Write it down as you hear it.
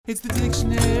It's the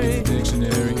dictionary.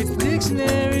 Dictionary. It's the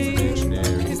dictionary.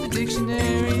 Dictionary. It's the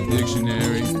dictionary.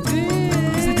 Dictionary. It's the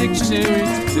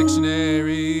dictionary.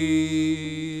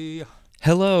 Dictionary.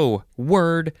 Hello,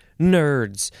 word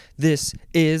nerds. This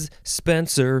is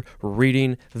Spencer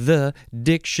reading the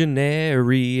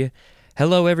dictionary.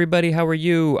 Hello, everybody. How are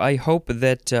you? I hope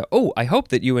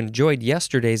that you enjoyed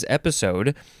yesterday's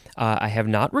episode. I have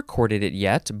not recorded it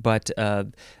yet, but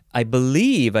I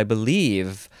believe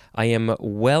I am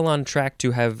well on track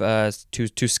to have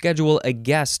to schedule a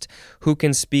guest who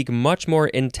can speak much more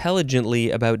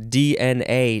intelligently about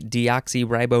DNA,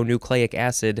 deoxyribonucleic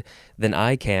acid, than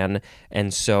I can.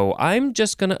 And so I'm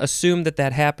just going to assume that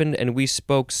happened, and we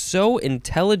spoke so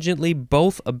intelligently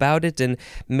both about it and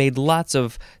made lots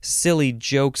of silly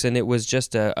jokes, and it was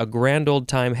just a grand old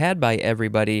time had by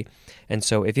everybody. And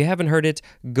so if you haven't heard it,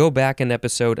 go back an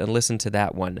episode and listen to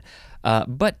that one.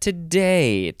 But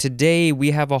today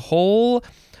we have a whole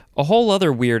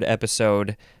other weird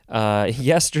episode.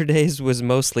 Yesterday's was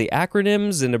mostly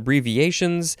acronyms and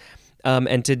abbreviations,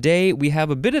 and today we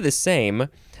have a bit of the same,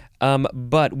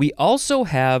 but we also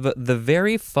have the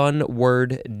very fun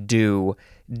word do,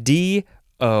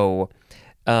 D-O,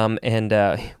 and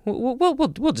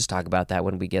we'll just talk about that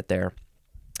when we get there.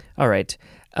 All right.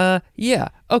 Yeah,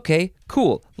 okay,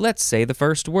 cool. Let's say the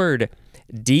first word.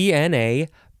 DNA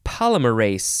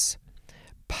polymerase.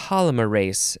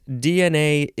 Polymerase.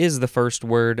 DNA is the first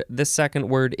word. The second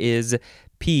word is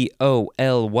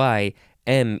polymerase.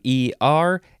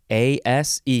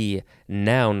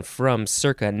 Noun from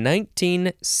circa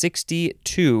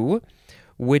 1962,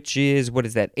 which is,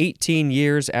 18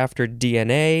 years after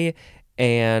DNA,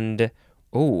 and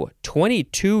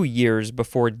 22 years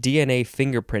before DNA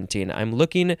fingerprinting. I'm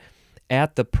looking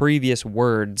at the previous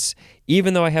words.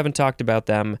 Even though I haven't talked about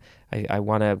them, I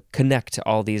want to connect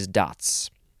all these dots.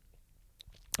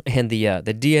 And the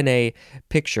DNA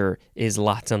picture is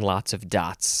lots and lots of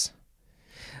dots.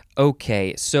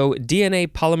 Okay, so DNA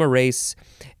polymerase,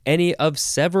 any of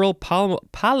several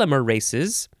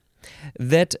polymerases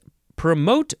that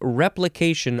promote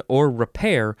replication or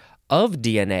repair of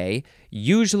DNA,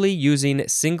 usually using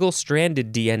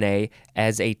single-stranded DNA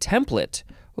as a template.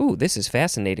 Ooh, this is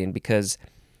fascinating because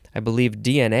I believe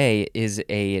DNA is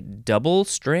a double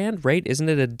strand, right? Isn't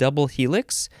it a double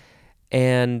helix?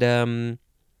 And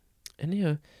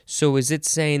yeah, so is it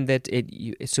saying that it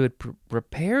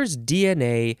repairs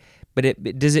DNA,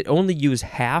 but does it only use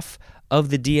half of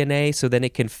the DNA so then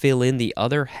it can fill in the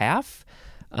other half?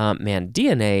 Man,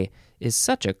 DNA is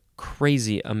such a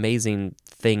crazy, amazing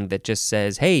thing that just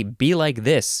says, hey, be like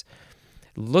this.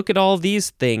 Look at all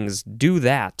these things. Do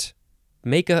that.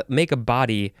 Make a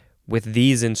body with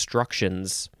these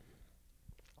instructions.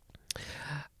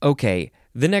 Okay,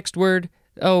 the next word,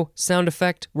 sound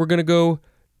effect, we're going to go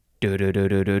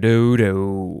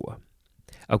do-do-do-do-do-do-do.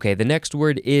 Okay, the next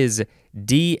word is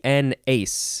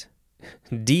DNase.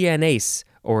 DNase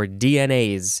or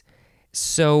DNase.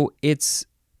 So it's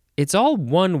all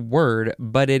one word,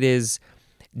 but it is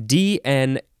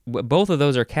DN, both of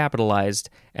those are capitalized,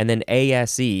 and then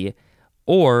ASE,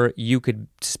 or you could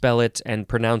spell it and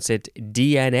pronounce it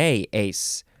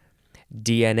DNA-ase.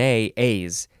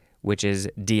 DNA-ase, which is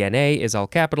DNA is all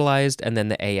capitalized, and then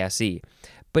the ASE.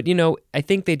 But, I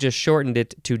think they just shortened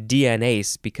it to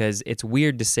DNase because it's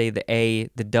weird to say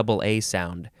the double A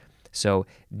sound. So,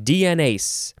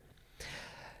 DNase.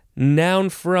 Noun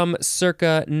from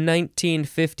circa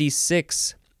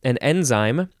 1956, an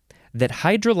enzyme that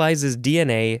hydrolyzes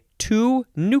DNA to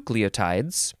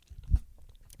nucleotides.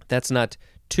 That's not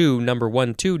number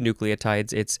 2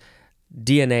 nucleotides, it's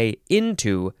DNA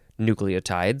into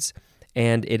nucleotides,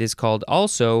 and it is called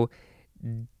also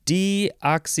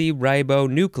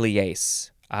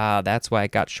deoxyribonuclease. That's why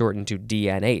it got shortened to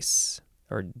DNase,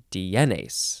 or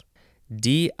DNase.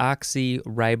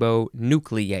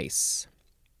 Deoxyribonuclease.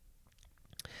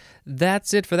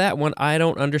 That's it for that one. I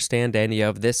don't understand any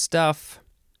of this stuff.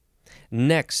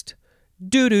 Next,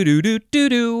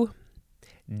 do-do-do-do-do-do.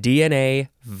 DNA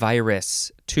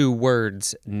virus. 2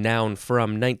 words. Noun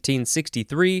from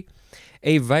 1963.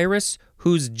 A virus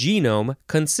whose genome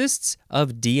consists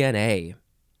of DNA.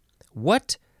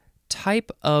 What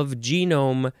type of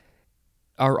genome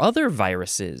are other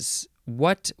viruses?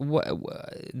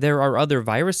 There are other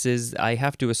viruses, I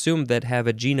have to assume, that have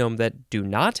a genome that do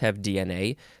not have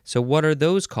DNA. So what are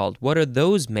those called? What are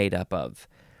those made up of?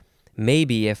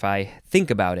 Maybe if I think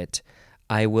about it,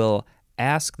 I will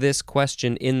ask this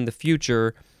question in the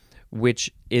future,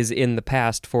 which is in the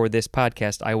past for this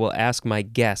podcast. I will ask my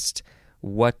guest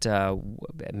what,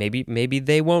 maybe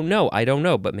they won't know. I don't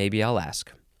know, but maybe I'll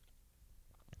ask.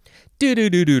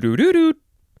 Do-do-do-do-do-do-do.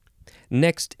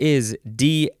 Next is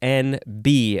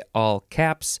DNB, all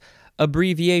caps,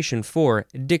 abbreviation for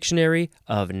Dictionary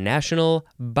of National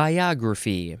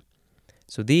Biography.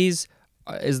 So these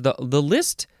is the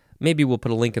list. Maybe we'll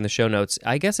put a link in the show notes.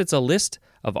 I guess it's a list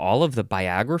of all of the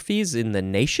biographies in the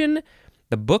nation,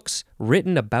 the books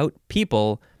written about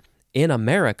people in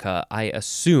America, I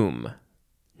assume.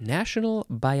 National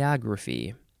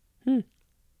biography.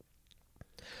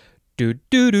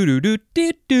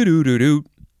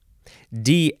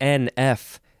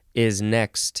 DNF is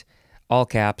next. All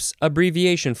caps,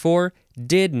 abbreviation for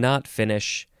did not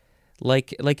finish.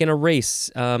 Like in a race,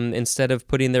 instead of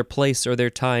putting their place or their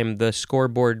time, the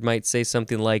scoreboard might say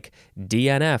something like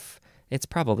DNF. It's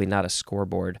probably not a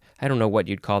scoreboard. I don't know what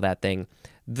you'd call that thing.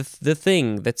 The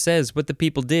thing that says what the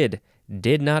people did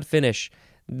not finish.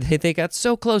 They got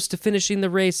so close to finishing the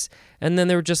race, and then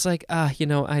they were just like, I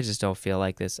just don't feel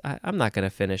like this. I'm not going to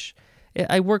finish.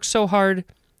 I worked so hard,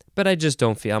 but I just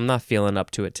don't feel. I'm not feeling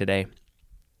up to it today.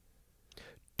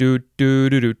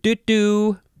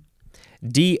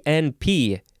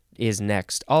 DNP is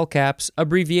next. All caps,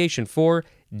 abbreviation for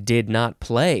did not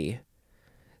play.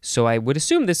 So I would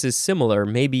assume this is similar.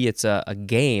 Maybe it's a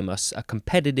game, a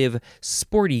competitive,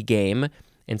 sporty game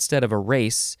instead of a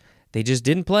race. They just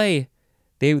didn't play.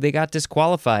 They got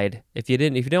disqualified. If you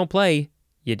don't play,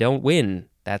 you don't win.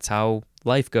 That's how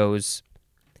life goes.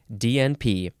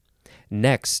 DNP.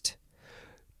 Next.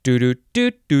 DNR.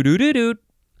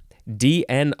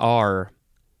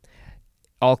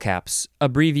 All caps.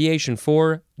 Abbreviation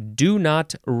for do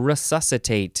not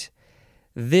resuscitate.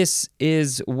 This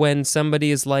is when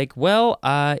somebody is like, well,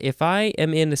 if I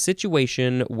am in a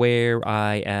situation where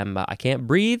I can't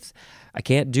breathe, I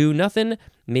can't do nothing,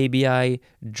 maybe I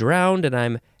drowned and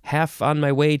I'm half on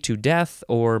my way to death,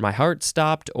 or my heart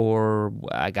stopped, or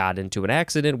I got into an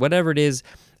accident, whatever it is,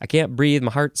 I can't breathe,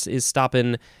 my heart is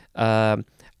stopping, I'm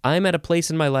at a place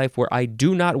in my life where I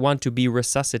do not want to be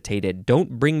resuscitated.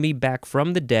 Don't bring me back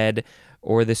from the dead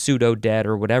or the pseudo-dead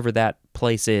or whatever that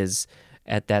place is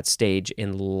at that stage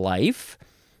in life.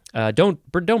 Don't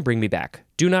bring me back.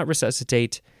 Do not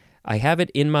resuscitate. I have it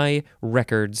in my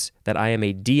records that I am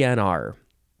a DNR.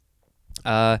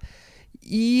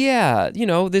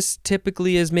 This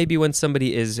typically is maybe when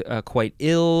somebody is quite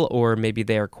ill, or maybe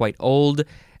they are quite old,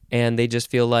 and they just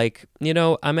feel like,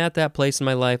 I'm at that place in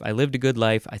my life. I lived a good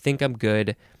life. I think I'm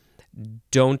good.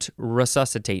 Don't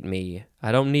resuscitate me.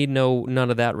 I don't need none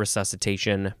of that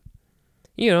resuscitation.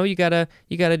 You gotta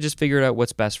just figure out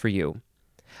what's best for you.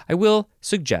 I will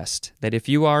suggest that if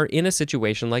you are in a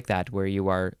situation like that, where you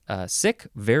are sick,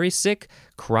 very sick,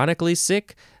 chronically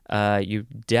sick,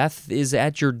 death is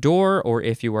at your door, or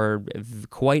if you are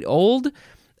quite old,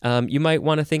 you might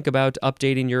want to think about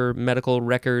updating your medical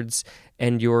records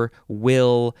and your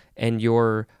will and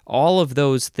all of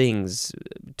those things.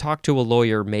 Talk to a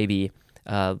lawyer, maybe.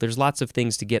 There's lots of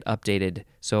things to get updated.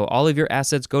 So all of your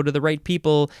assets go to the right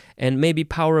people, and maybe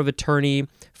power of attorney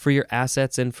for your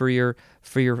assets and for your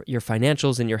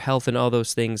financials and your health and all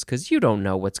those things, because you don't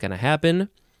know what's going to happen.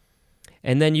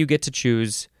 And then you get to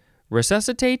choose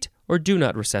resuscitate or do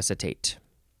not resuscitate.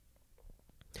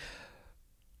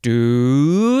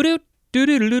 Okay,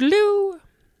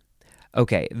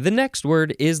 the next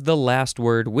word is the last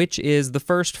word, which is the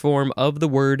first form of the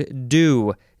word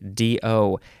do,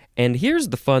 D-O. And here's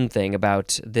the fun thing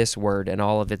about this word and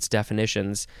all of its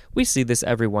definitions. We see this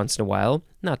every once in a while,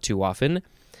 not too often.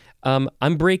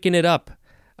 I'm breaking it up.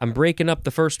 I'm breaking up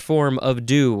the first form of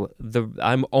do.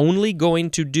 I'm only going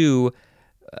to do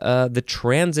the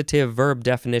transitive verb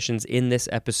definitions in this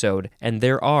episode, and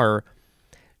there are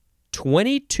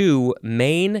 22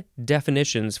 main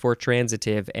definitions for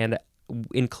transitive, and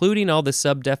including all the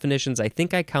sub-definitions, I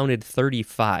think I counted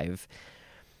 35.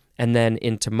 And then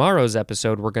in tomorrow's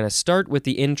episode, we're going to start with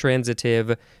the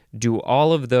intransitive, do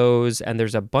all of those, and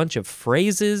there's a bunch of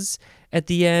phrases at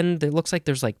the end. It looks like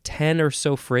there's like 10 or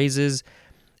so phrases.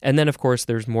 And then, of course,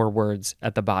 there's more words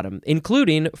at the bottom,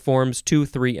 including forms 2,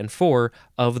 3, and 4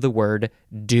 of the word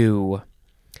do.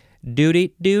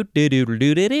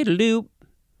 Do-dee-do-do-do-do-do-do-do.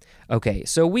 Okay,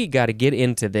 so we got to get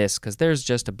into this because there's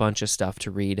just a bunch of stuff to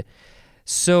read.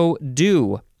 So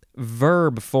do,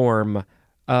 verb form.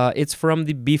 It's from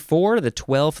before the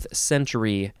 12th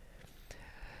century.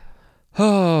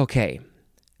 Okay,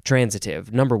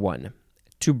 transitive, number 1.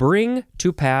 To bring,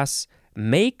 to pass,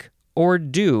 make, or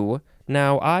do.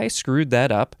 Now, I screwed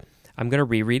that up. I'm going to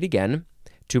reread again.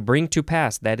 To bring to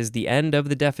pass, that is the end of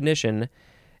the definition.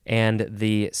 And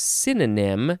the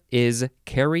synonym is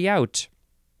carry out.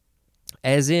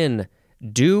 As in,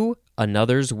 do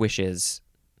another's wishes.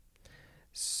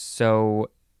 So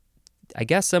I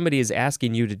guess somebody is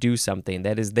asking you to do something.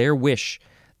 That is their wish.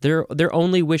 Their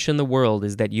only wish in the world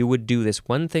is that you would do this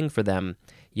one thing for them.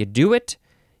 You do it,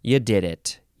 you did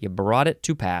it. You brought it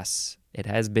to pass. It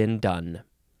has been done.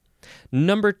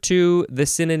 Number 2, the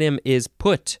synonym is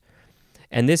put,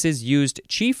 and this is used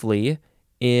chiefly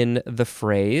in the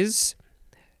phrase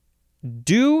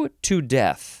due to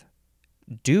death.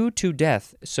 Due to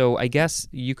death. So I guess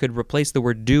you could replace the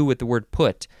word do with the word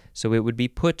put, so it would be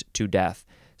put to death.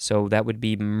 So that would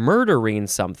be murdering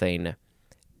something.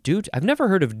 I've never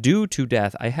heard of due to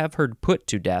death. I have heard put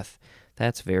to death.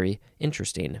 That's very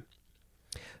interesting.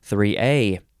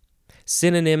 3a.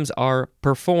 Synonyms are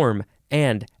perform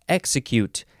and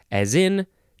execute, as in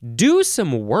do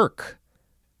some work.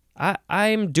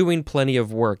 I'm doing plenty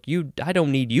of work. I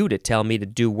don't need you to tell me to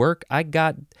do work. I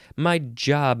got my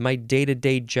job, my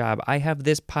day-to-day job. I have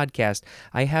this podcast.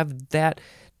 I have that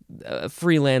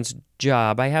freelance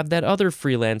job. I have that other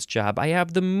freelance job. I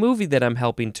have the movie that I'm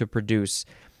helping to produce.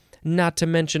 Not to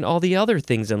mention all the other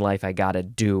things in life I gotta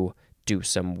do. Do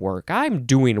some work. I'm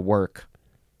doing work.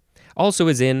 Also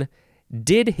is in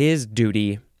did his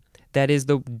duty. That is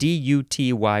the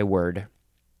D-U-T-Y word.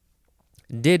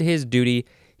 Did his duty.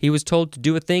 He was told to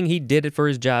do a thing. He did it for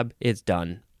his job. It's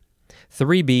done.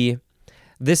 3b.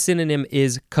 This synonym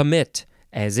is commit,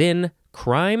 as in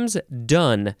crimes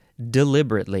done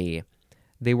deliberately.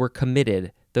 They were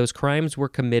committed. Those crimes were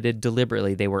committed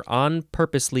deliberately. They were on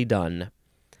purposely done.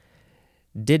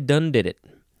 Did done did it.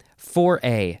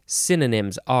 4a.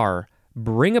 Synonyms are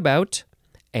bring about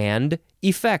and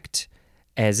effect,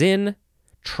 as in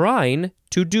trying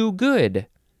to do good.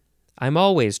 I'm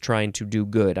always trying to do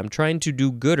good. I'm trying to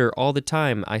do gooder all the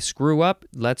time. I screw up.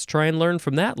 Let's try and learn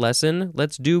from that lesson.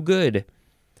 Let's do good.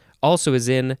 Also is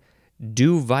in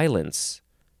do violence.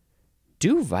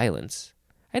 Do violence.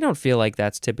 I don't feel like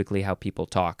that's typically how people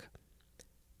talk.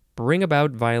 Bring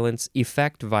about violence,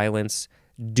 effect violence,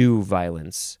 do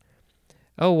violence.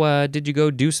 Oh, did you go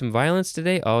do some violence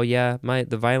today? Oh yeah,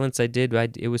 the violence I did,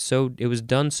 it was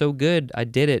done so good. I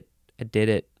did it.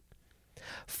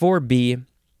 4b.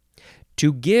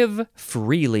 To give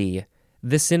freely.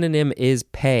 The synonym is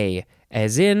pay,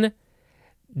 as in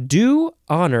do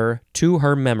honor to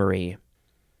her memory.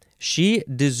 She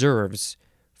deserves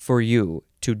for you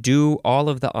to do all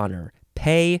of the honor.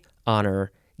 Pay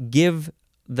honor. Give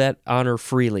that honor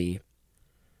freely.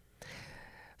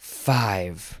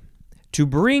 5. To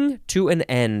bring to an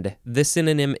end. The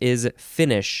synonym is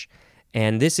finish,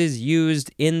 and this is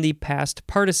used in the past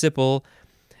participle,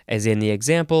 as in the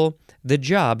example, the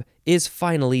job is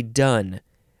finally done.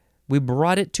 We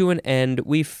brought it to an end.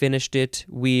 We finished it.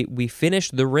 We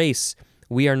finished the race.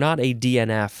 We are not a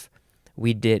DNF.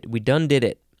 We done did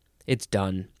it. It's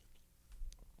done.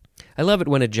 I love it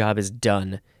when a job is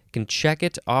done. You can check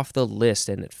it off the list,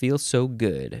 and it feels so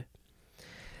good.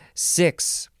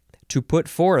 6. To put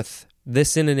forth. The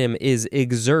synonym is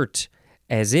exert,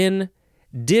 as in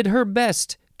did her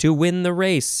best to win the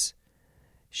race.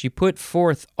 She put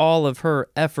forth all of her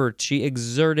effort. She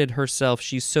exerted herself.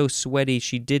 She's so sweaty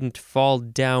she didn't fall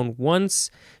down once.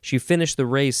 She finished the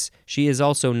race. She is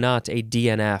also not a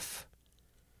DNF.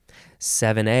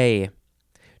 7a.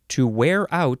 To wear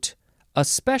out,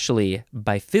 especially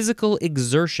by physical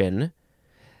exertion.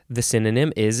 The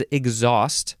synonym is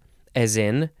exhaust, as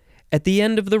in at the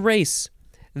end of the race.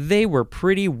 They were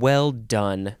pretty well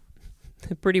done.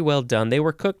 Pretty well done. They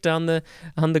were cooked on the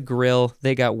grill.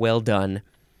 They got well done.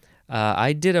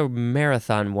 I did a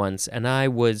marathon once, and I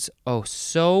was,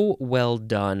 so well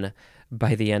done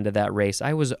by the end of that race.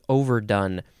 I was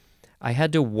overdone. I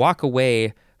had to walk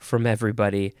away from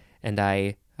everybody, and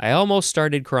I almost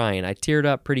started crying. I teared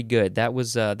up pretty good. That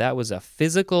was a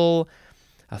physical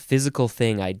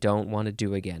thing I don't want to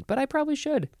do again, but I probably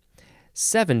should.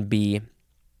 7b.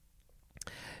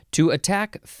 To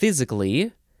attack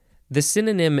physically, the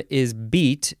synonym is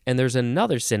beat, and there's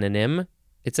another synonym.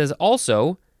 It says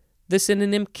also the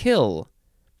synonym kill.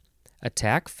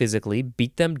 Attack physically,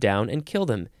 beat them down, and kill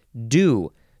them.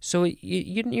 Do. So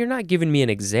you're not giving me an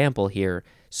example here.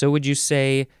 So would you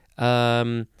say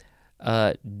do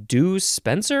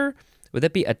Spencer? Would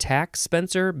that be attack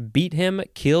Spencer, beat him,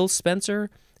 kill Spencer?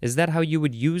 Is that how you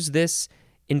would use this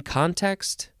in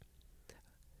context?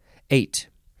 8.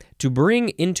 To bring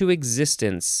into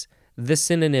existence, the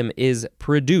synonym is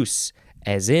produce,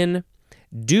 as in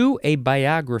do a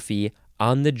biography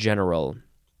on the general.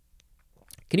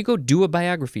 Can you go do a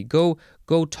biography? Go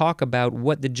talk about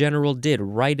what the general did.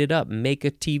 Write it up. Make a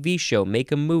TV show.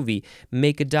 Make a movie.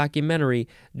 Make a documentary.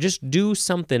 Just do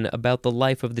something about the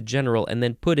life of the general and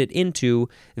then put it into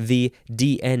the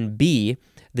DNB,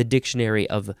 the Dictionary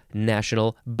of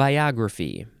National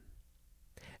Biography.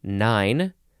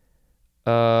 9,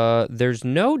 there's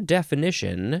no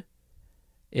definition,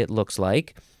 it looks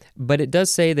like, but it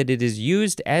does say that it is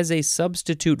used as a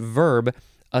substitute verb,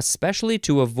 especially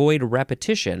to avoid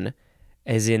repetition,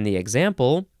 as in the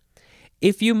example,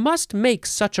 if you must make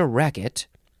such a racket,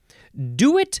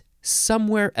 do it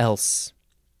somewhere else.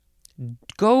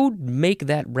 Go make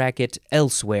that racket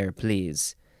elsewhere,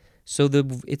 please. So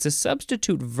it's a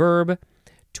substitute verb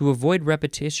to avoid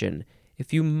repetition.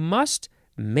 If you must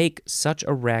make such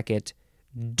a racket,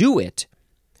 do it.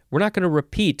 We're not going to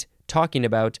repeat talking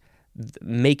about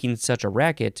making such a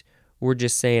racket. We're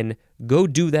just saying, go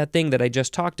do that thing that I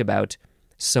just talked about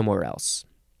somewhere else.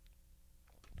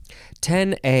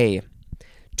 10a,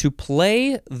 to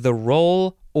play the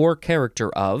role or character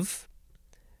of.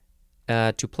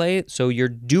 To play, so you're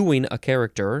doing a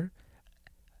character.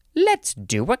 Let's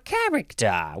do a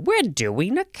character. We're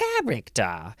doing a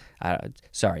character.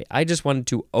 Sorry, I just wanted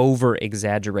to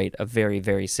over-exaggerate a very,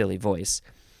 very silly voice.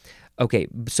 Okay,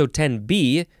 so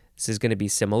 10b, this is going to be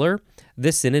similar.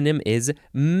 The synonym is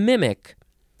mimic.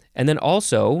 And then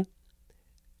also,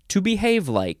 to behave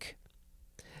like.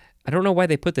 I don't know why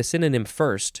they put the synonym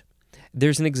first.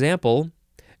 There's an example.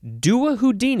 Do a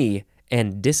Houdini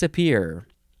and disappear.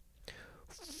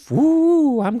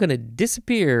 Ooh, I'm going to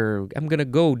disappear. I'm going to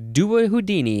go do a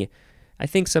Houdini. I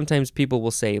think sometimes people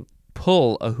will say,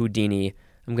 pull a Houdini.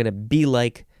 I'm going to be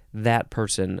like that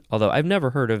person. Although I've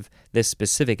never heard of this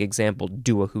specific example,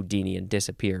 do a Houdini and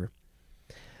disappear.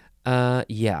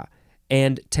 Yeah.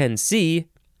 And 10c,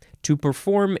 to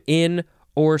perform in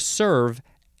or serve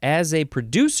as a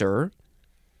producer.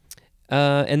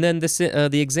 And then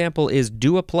the example is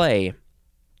do a play.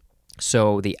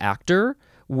 So the actor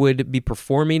would be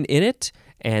performing in it,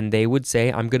 and they would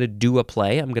say, I'm going to do a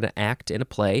play. I'm going to act in a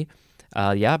play.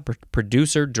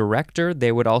 Producer, director,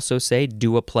 they would also say,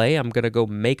 do a play. I'm going to go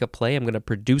make a play. I'm going to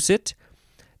produce it.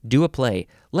 Do a play.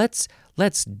 Let's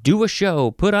do a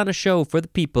show. Put on a show for the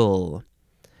people.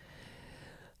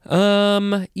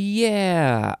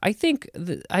 Yeah, I think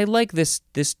I like this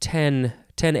 10A,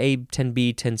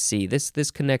 10B, 10C.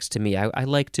 This connects to me. I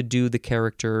like to do the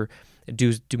character,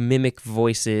 do mimic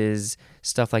voices,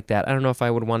 stuff like that. I don't know if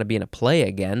I would want to be in a play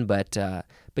again, but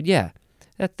yeah,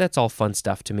 that's all fun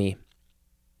stuff to me.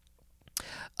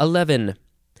 11,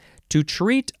 to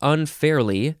treat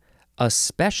unfairly,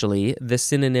 especially the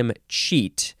synonym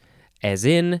cheat, as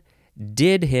in,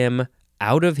 did him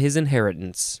out of his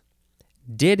inheritance.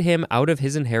 Did him out of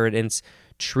his inheritance,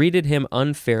 treated him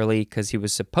unfairly because he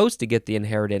was supposed to get the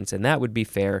inheritance, and that would be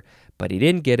fair, but he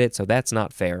didn't get it, so that's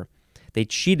not fair. They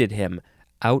cheated him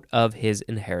out of his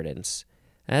inheritance.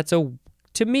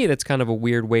 To me, that's kind of a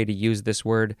weird way to use this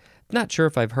word. Not sure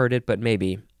if I've heard it, but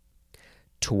maybe.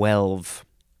 12,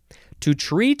 to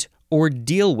treat or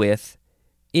deal with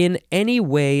in any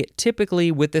way,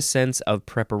 typically with the sense of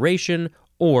preparation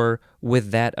or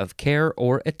with that of care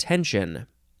or attention.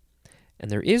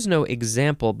 And there is no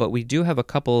example, but we do have a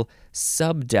couple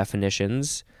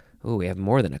sub-definitions. Oh, we have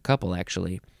more than a couple,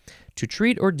 actually. To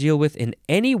treat or deal with in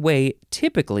any way,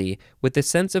 typically with the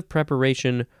sense of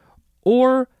preparation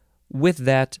or with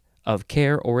that of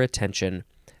care or attention.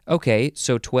 Okay,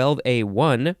 so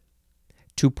 12A1,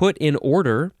 to put in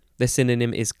order, the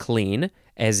synonym is clean,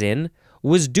 as in,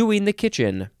 was doing the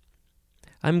kitchen.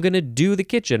 I'm going to do the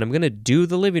kitchen. I'm going to do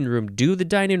the living room, do the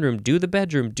dining room, do the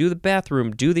bedroom, do the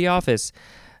bathroom, do the office.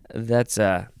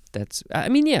 I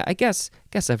mean, yeah, I guess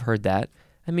I've heard that.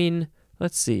 I mean,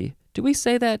 let's see. Do we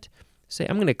say that? Say,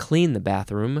 I'm going to clean the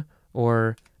bathroom,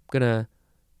 or I'm going to,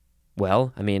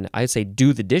 well, I mean, I say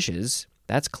do the dishes.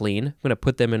 That's clean. I'm going to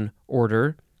put them in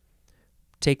order.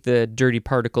 Take the dirty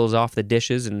particles off the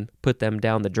dishes and put them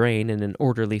down the drain in an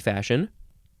orderly fashion.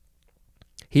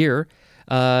 Here,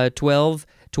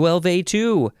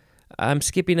 12A2. I'm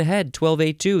skipping ahead.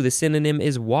 12A2, the synonym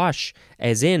is wash,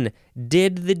 as in,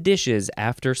 did the dishes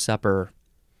after supper.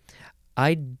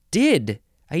 I did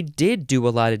do a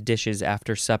lot of dishes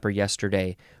after supper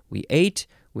yesterday. We ate,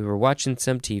 we were watching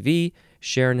some TV.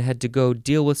 Sharon had to go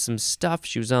deal with some stuff.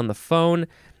 She was on the phone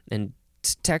and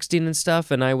texting and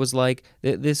stuff, and I was like,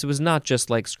 this was not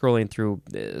just like scrolling through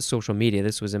social media.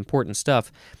 This was important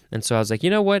stuff. And so I was like,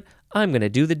 you know what? I'm going to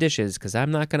do the dishes because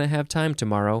I'm not going to have time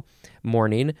tomorrow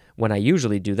morning when I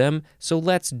usually do them, so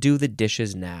let's do the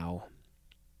dishes now.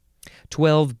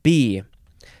 12B,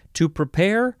 to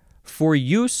prepare for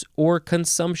use or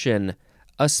consumption,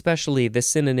 especially the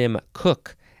synonym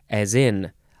cook, as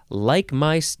in, like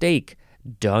my steak,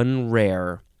 done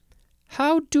rare.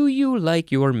 How do you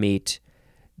like your meat?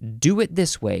 Do it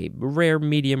this way, rare,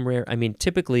 medium rare. I mean,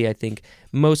 typically, I think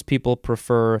most people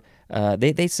prefer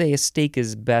They say a steak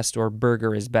is best or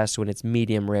burger is best when it's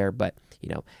medium rare, but,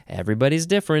 everybody's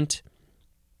different.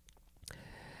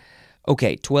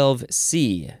 Okay,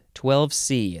 12C.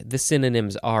 12C. The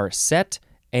synonyms are set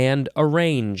and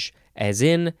arrange, as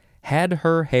in had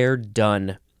her hair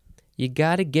done. You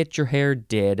gotta get your hair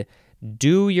did.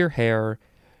 Do your hair.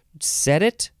 Set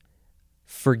it,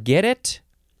 forget it,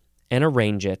 and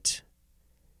arrange it.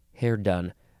 Hair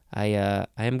done. I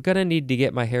am gonna need to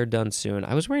get my hair done soon.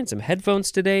 I was wearing some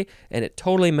headphones today, and it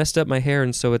totally messed up my hair,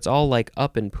 and so it's all like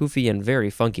up and poofy and very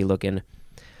funky looking.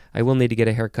 I will need to get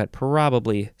a haircut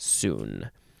probably soon.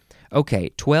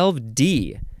 Okay,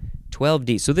 12D.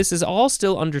 12D. So this is all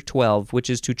still under 12, which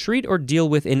is to treat or deal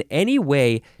with in any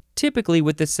way, typically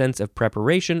with the sense of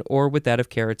preparation or with that of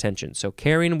care attention. So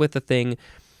caring with a thing,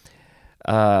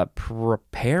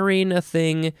 preparing a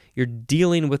thing, you're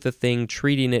dealing with a thing,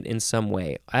 treating it in some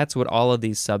way. That's what all of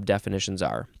these sub-definitions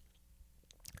are.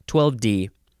 12D.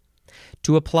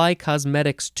 To apply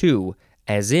cosmetics to,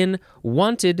 as in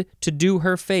wanted to do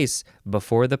her face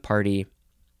before the party.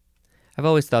 I've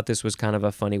always thought this was kind of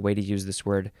a funny way to use this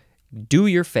word. Do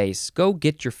your face. Go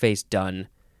get your face done.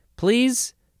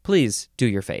 Please do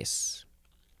your face.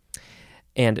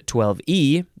 And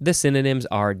 12E, the synonyms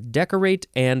are decorate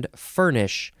and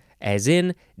furnish, as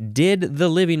in did the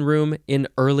living room in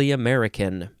early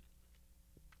American.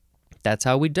 That's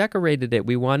how we decorated it.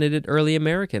 We wanted it early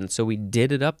American, so we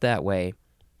did it up that way.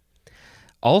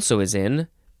 Also as in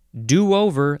do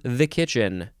over the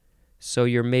kitchen. So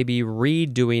you're maybe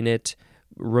redoing it,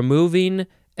 removing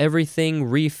everything,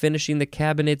 refinishing the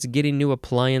cabinets, getting new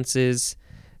appliances.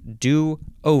 Do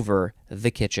over the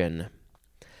kitchen.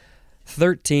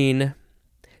 13.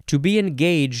 To be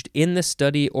engaged in the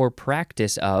study or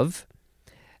practice of,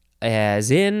 as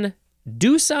in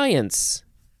do science.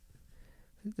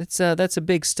 That's a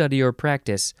big study or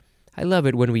practice. I love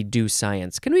it when we do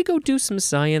science. Can we go do some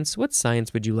science? What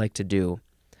science would you like to do?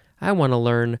 I want to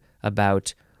learn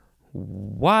about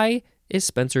why is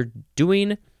Spencer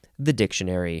doing the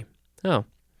dictionary. Oh,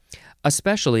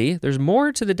 especially, there's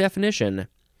more to the definition.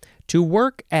 To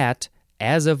work at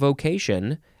as a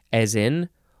vocation, as in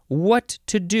what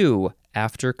to do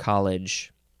after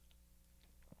college.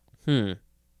 I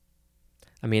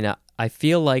mean, I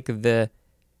feel like the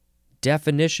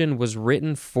definition was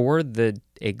written for the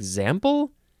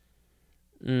example.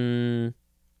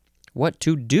 What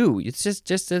to do? It's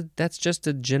that's just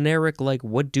a generic, like,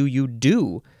 what do you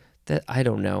do? That I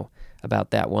don't know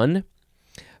about that one.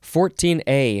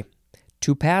 14A,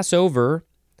 to pass over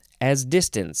as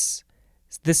distance.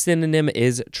 The synonym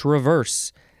is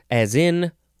traverse, as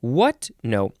in what?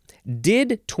 No,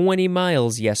 did 20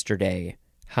 miles yesterday.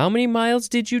 How many miles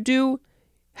did you do?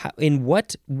 In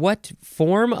what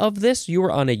form of this? You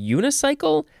were on a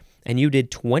unicycle and you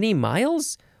did 20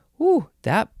 miles? Ooh,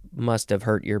 that must have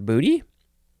hurt your booty.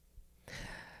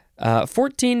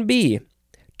 14B,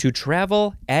 to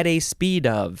travel at a speed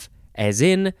of, as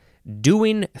in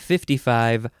doing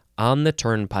 55 on the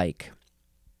turnpike.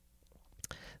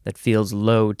 That feels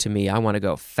low to me. I want to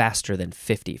go faster than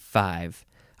 55.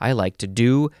 I like to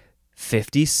do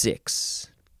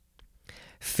 56.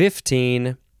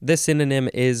 15, the synonym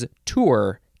is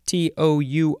tour,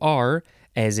 T-O-U-R,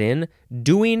 as in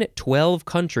doing 12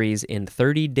 countries in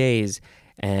 30 days.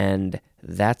 And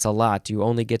that's a lot. You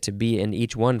only get to be in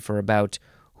each one for about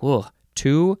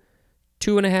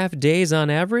 2.5 days on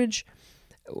average.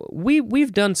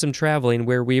 We've done some traveling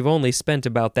where we've only spent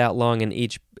about that long in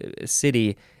each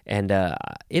city, and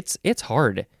it's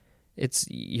hard.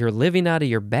 You're living out of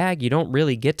your bag. You don't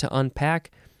really get to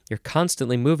unpack. You're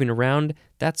constantly moving around.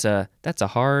 That's a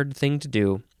hard thing to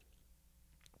do.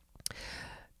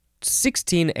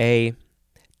 16A,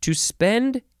 to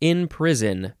spend in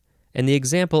prison. And the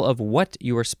example of what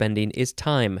you are spending is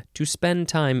time. To spend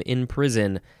time in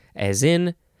prison, as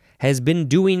in has been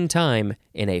doing time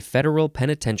in a federal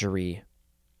penitentiary.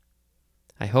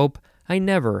 I hope I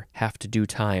never have to do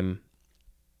time.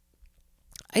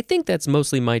 I think that's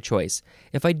mostly my choice.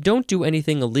 If I don't do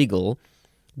anything illegal,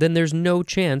 then there's no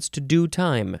chance to do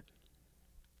time.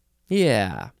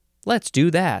 Yeah, let's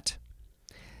do that.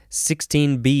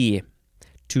 16B,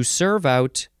 to serve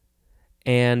out,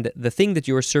 and the thing that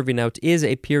you are serving out is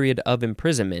a period of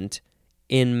imprisonment.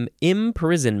 In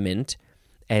imprisonment,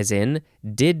 as in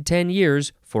did 10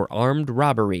 years for armed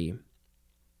robbery.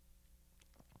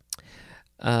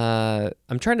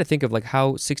 I'm trying to think of like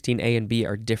how 16A and B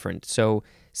are different. So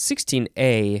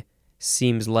 16A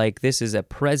seems like this is a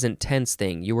present tense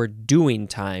thing. You are doing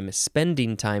time,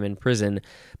 spending time in prison.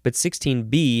 But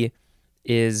 16B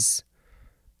is,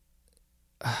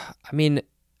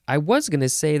 I was going to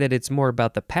say that it's more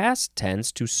about the past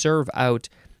tense, to serve out.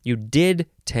 You did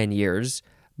 10 years,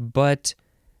 but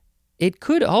it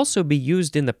could also be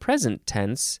used in the present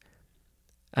tense.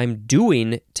 I'm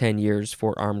doing 10 years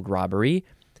for armed robbery.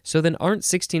 So then aren't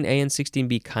 16A and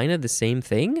 16B kind of the same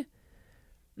thing?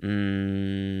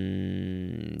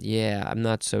 Yeah, I'm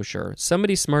not so sure.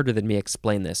 Somebody smarter than me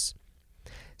explain this.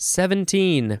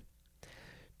 17.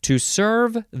 To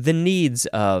serve the needs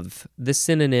of. The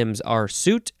synonyms are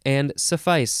suit and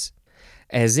suffice.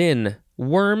 As in,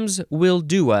 worms will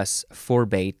do us for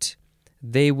bait.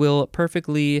 They will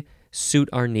perfectly suit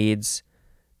our needs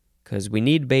because we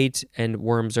need bait and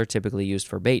worms are typically used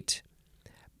for bait.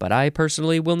 But I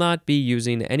personally will not be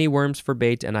using any worms for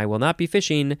bait and I will not be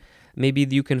fishing. Maybe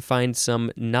you can find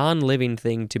some non-living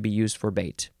thing to be used for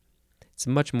bait. It's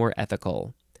much more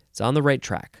ethical. It's on the right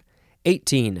track.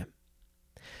 18.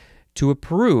 To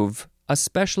approve,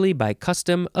 especially by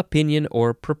custom, opinion,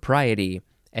 or propriety.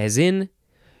 As in,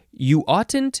 you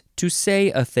oughtn't to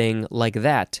say a thing like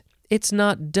that. It's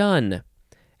not done.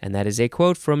 And that is a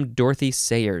quote from Dorothy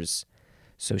Sayers.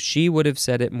 So she would have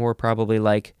said it more probably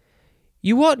like,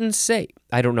 you oughtn't say,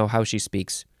 I don't know how she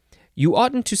speaks, you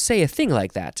oughtn't to say a thing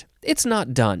like that. It's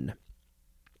not done.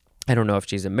 I don't know if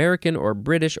she's American or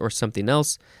British or something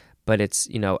else, but it's,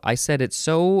 I said it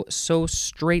so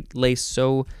straight-laced,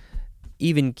 so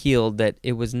even-keeled that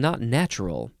it was not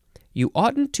natural. You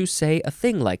oughtn't to say a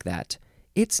thing like that.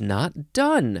 It's not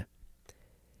done.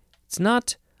 It's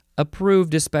not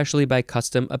approved, especially by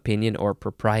custom, opinion, or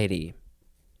propriety.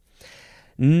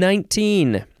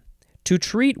 19. To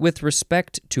treat with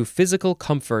respect to physical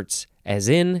comforts, as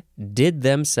in, did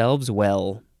themselves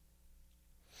well.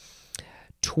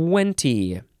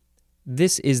 20.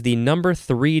 This is the number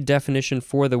 3 definition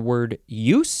for the word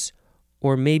use,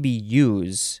 or maybe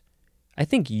use. I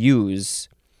think use.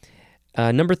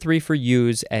 Number 3 for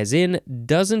use, as in,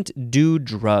 doesn't do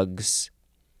drugs.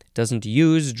 Doesn't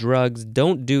use drugs,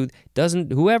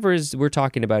 whoever we're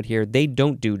talking about here, they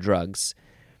don't do drugs.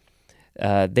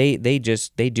 They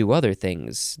do other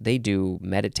things. They do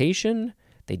meditation,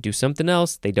 they do something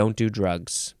else, they don't do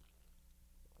drugs.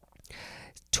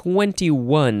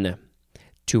 21.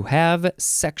 To have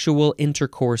sexual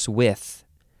intercourse with.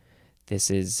 This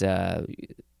is,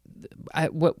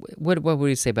 what would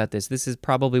you say about this? This is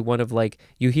probably one of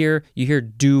you hear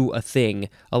do a thing.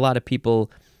 A lot of people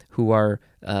who are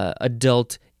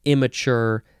adult,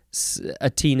 immature, a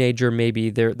teenager maybe,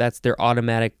 they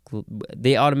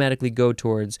automatically go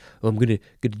towards, I'm gonna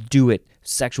do it,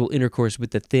 sexual intercourse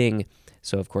with the thing.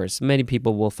 So of course many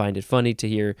people will find it funny to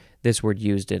hear this word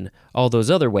used in all those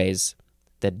other ways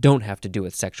that don't have to do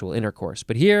with sexual intercourse,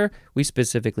 but here we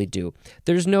specifically do.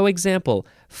 There's no example.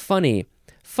 Funny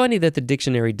that the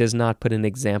dictionary does not put an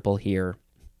example here.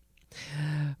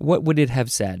 What would it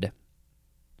have said?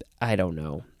 I don't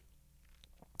know.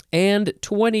 And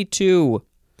 22.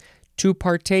 To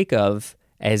partake of,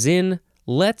 as in,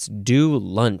 let's do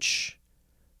lunch.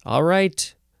 All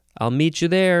right, I'll meet you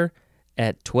there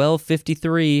at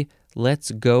 12:53.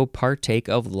 Let's go partake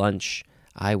of lunch.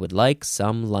 I would like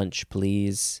some lunch,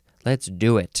 please. Let's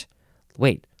do it.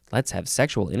 Wait, let's have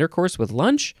sexual intercourse with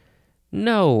lunch?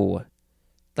 No,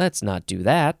 let's not do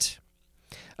that.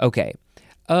 Okay,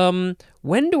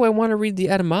 when do I want to read the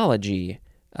etymology?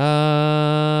 Maybe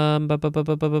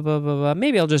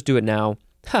I'll just do it now.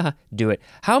 Haha, do it.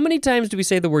 How many times do we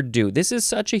say the word do? This is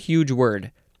such a huge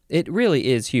word. It really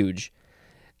is huge.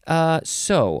 The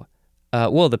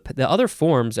other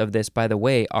forms of this, by the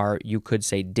way, are you could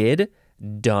say did,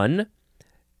 done,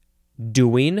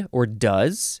 doing, or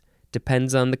does.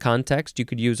 Depends on the context. You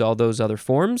could use all those other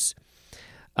forms.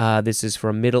 This is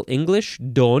from Middle English,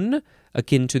 don,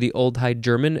 akin to the Old High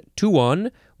German,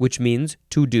 tuon, which means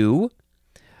to do,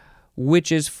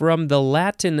 which is from the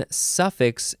Latin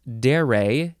suffix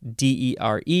dere,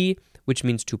 D-E-R-E, which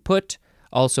means to put,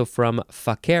 also from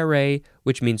facere,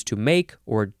 which means to make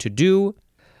or to do,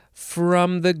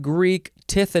 from the Greek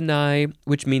tithonai,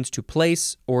 which means to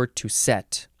place or to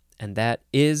set, and that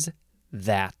is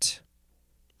that.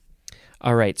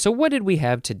 All right, so what did we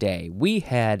have today? We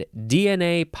had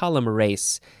DNA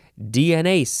polymerase,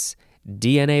 DNase,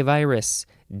 DNA virus,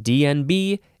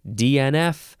 DNB,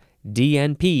 DNF,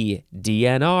 DNP,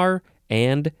 DNR,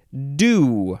 and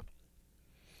do.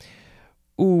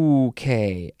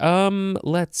 Okay,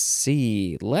 let's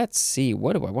see.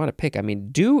 What do I want to pick? I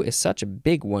mean, do is such a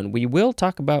big one. We will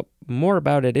talk more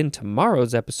about it in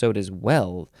tomorrow's episode as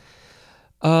well.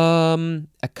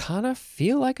 I kind of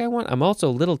feel like I'm also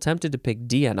a little tempted to pick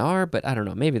DNR, but I don't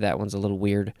know. Maybe that one's a little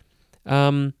weird.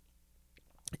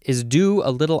 Is do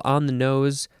a little on the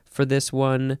nose for this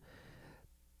one?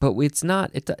 but it's not.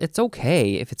 It's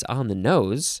okay if it's on the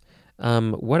nose.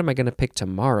 What am I going to pick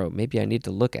tomorrow? Maybe I need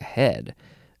to look ahead.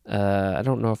 I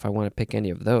don't know if I want to pick any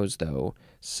of those though.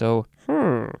 So,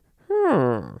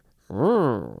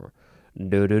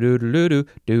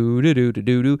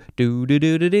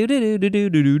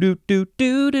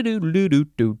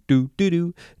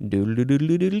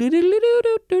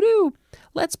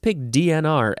 let's pick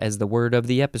DNR as the word of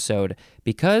the episode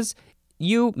because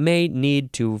you may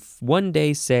need to one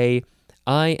day say,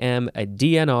 I am a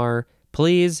DNR.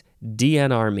 Please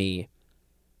DNR me.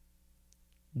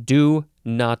 Do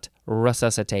not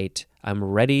resuscitate. I'm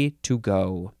ready to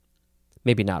go.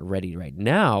 Maybe not ready right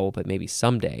now, but maybe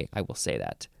someday I will say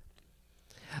that.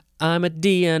 I'm a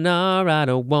DNR. I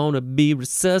don't want to be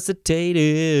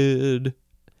resuscitated.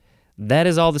 That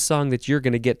is all the song that you're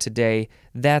going to get today.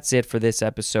 That's it for this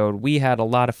episode. We had a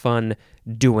lot of fun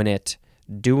doing it.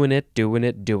 Doing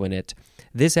it.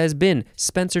 This has been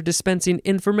Spencer dispensing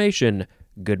information.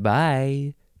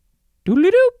 Goodbye.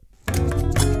 Doodly-doo.